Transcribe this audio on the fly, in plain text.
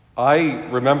I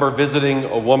remember visiting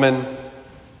a woman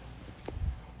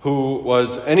who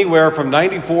was anywhere from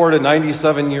 94 to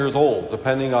 97 years old,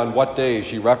 depending on what day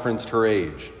she referenced her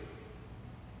age.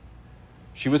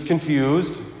 She was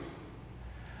confused,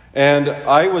 and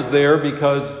I was there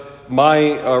because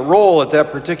my role at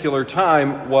that particular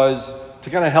time was to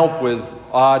kind of help with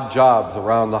odd jobs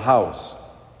around the house.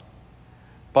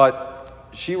 But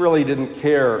she really didn't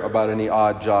care about any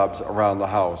odd jobs around the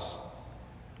house.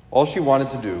 All she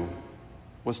wanted to do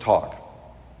was talk.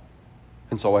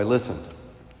 And so I listened.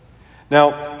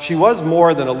 Now, she was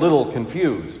more than a little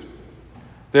confused.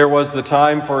 There was the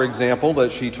time, for example,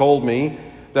 that she told me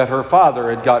that her father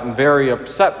had gotten very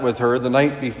upset with her the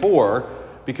night before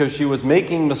because she was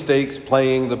making mistakes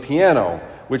playing the piano,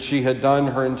 which she had done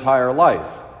her entire life.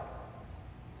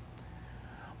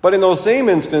 But in those same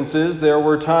instances, there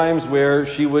were times where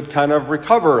she would kind of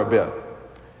recover a bit.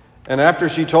 And after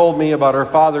she told me about her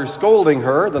father scolding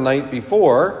her the night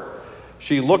before,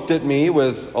 she looked at me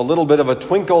with a little bit of a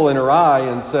twinkle in her eye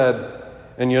and said,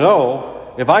 "And you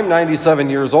know, if I'm 97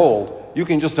 years old, you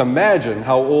can just imagine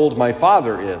how old my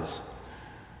father is."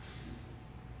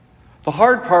 The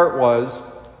hard part was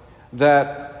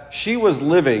that she was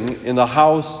living in the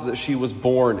house that she was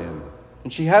born in,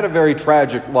 and she had a very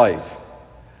tragic life.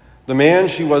 The man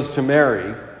she was to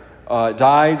marry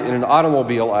died in an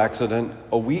automobile accident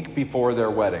a week before their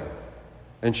wedding,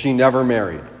 and she never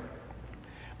married.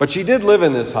 But she did live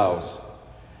in this house.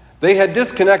 They had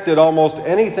disconnected almost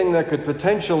anything that could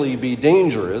potentially be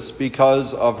dangerous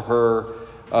because of her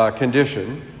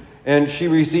condition, and she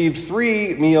receives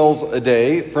 3 meals a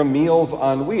day from Meals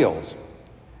on Wheels.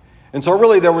 And so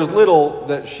really there was little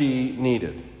that she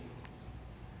needed.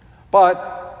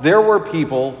 But there were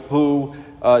people who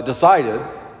decided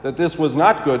that this was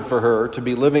not good for her to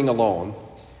be living alone,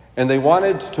 and they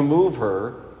wanted to move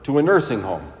her to a nursing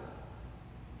home.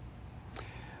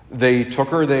 They took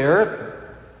her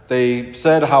there. They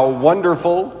said how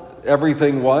wonderful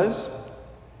everything was,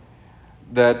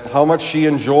 that how much she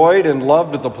enjoyed and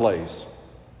loved the place.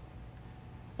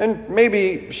 And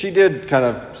maybe she did kind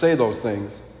of say those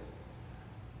things.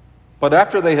 But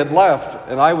after they had left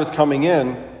and I was coming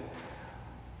in,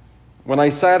 when I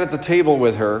sat at the table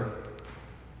with her,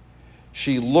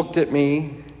 she looked at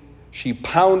me, she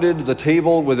pounded the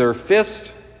table with her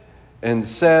fist and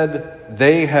said,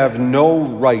 "They have no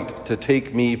right to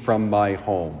take me from my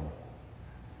home."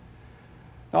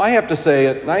 Now I have to say,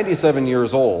 at 97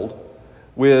 years old,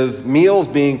 with meals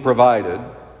being provided,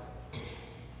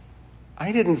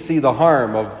 I didn't see the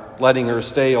harm of letting her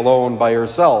stay alone by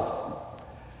herself.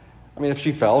 I mean, if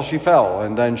she fell, she fell,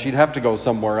 and then she'd have to go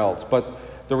somewhere else. But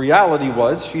the reality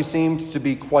was she seemed to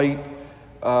be quite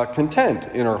content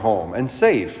in her home and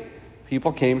safe.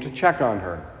 People came to check on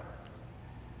her.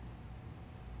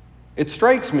 It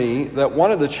strikes me that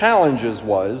one of the challenges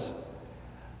was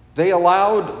they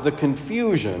allowed the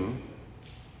confusion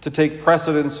to take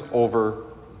precedence over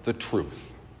the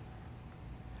truth.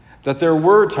 That there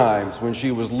were times when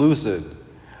she was lucid.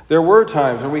 There were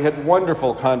times when we had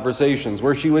wonderful conversations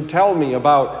where she would tell me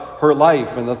about her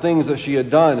life and the things that she had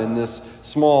done in this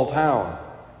small town.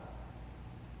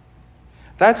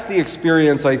 That's the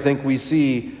experience I think we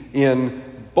see in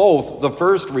both the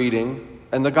first reading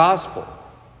and the gospel.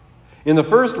 In the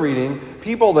first reading,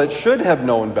 people that should have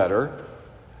known better,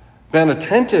 been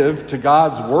attentive to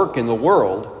God's work in the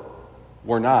world,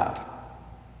 were not.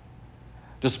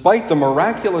 Despite the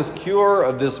miraculous cure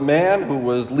of this man who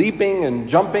was leaping and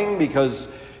jumping because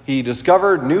he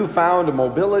discovered newfound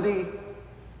mobility,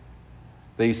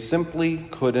 they simply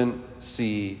couldn't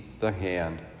see the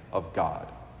hand of God.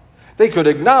 They could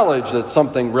acknowledge that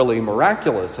something really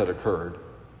miraculous had occurred,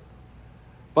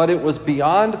 but it was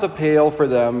beyond the pale for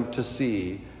them to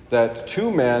see that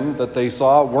 2 men that they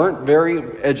saw weren't very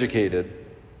educated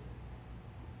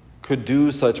could do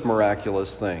such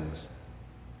miraculous things.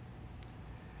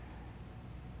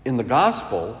 In the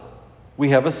gospel, we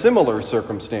have a similar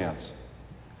circumstance.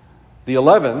 The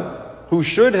 11, who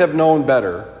should have known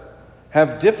better,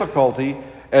 have difficulty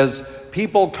as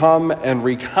people come and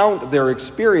recount their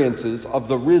experiences of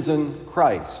the risen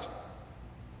Christ.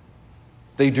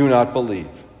 They do not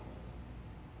believe.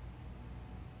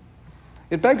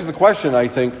 It begs the question, I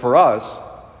think, for us,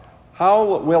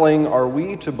 how willing are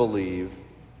we to believe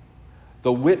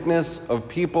the witness of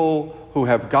people who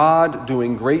have God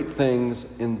doing great things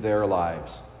in their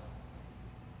lives?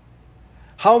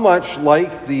 How much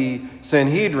like the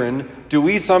Sanhedrin do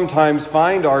we sometimes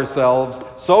find ourselves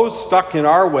so stuck in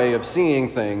our way of seeing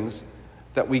things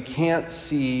that we can't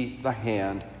see the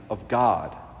hand of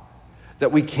God,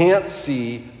 that we can't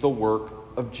see the work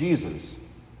of Jesus?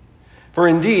 For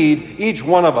indeed, each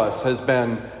one of us has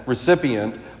been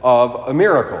recipient of a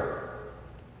miracle.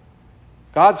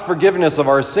 God's forgiveness of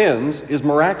our sins is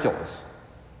miraculous.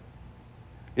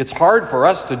 It's hard for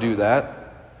us to do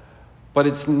that, but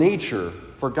it's nature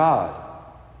for God.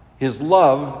 His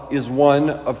love is one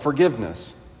of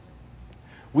forgiveness.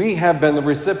 We have been the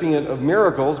recipient of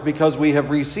miracles because we have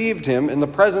received him in the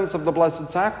presence of the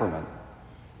Blessed Sacrament.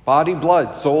 Body,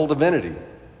 blood, soul, divinity.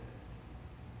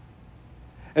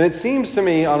 And it seems to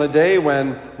me on a day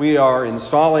when we are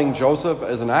installing Joseph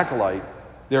as an acolyte,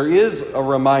 there is a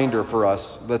reminder for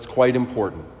us that's quite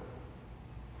important.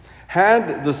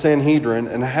 Had the Sanhedrin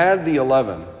and had the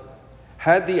 11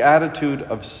 had the attitude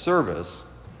of service,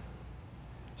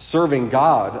 serving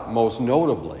God most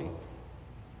notably,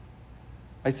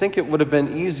 I think it would have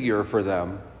been easier for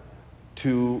them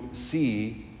to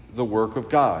see the work of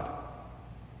God.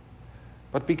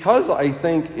 But because I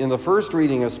think in the first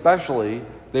reading especially,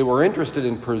 they were interested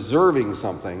in preserving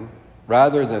something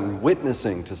rather than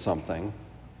witnessing to something,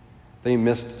 they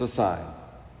missed the sign.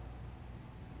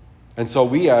 And so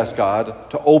we ask God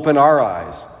to open our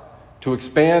eyes, to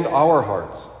expand our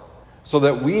hearts, so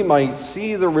that we might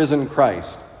see the risen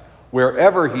Christ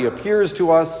wherever he appears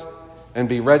to us and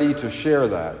be ready to share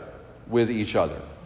that with each other.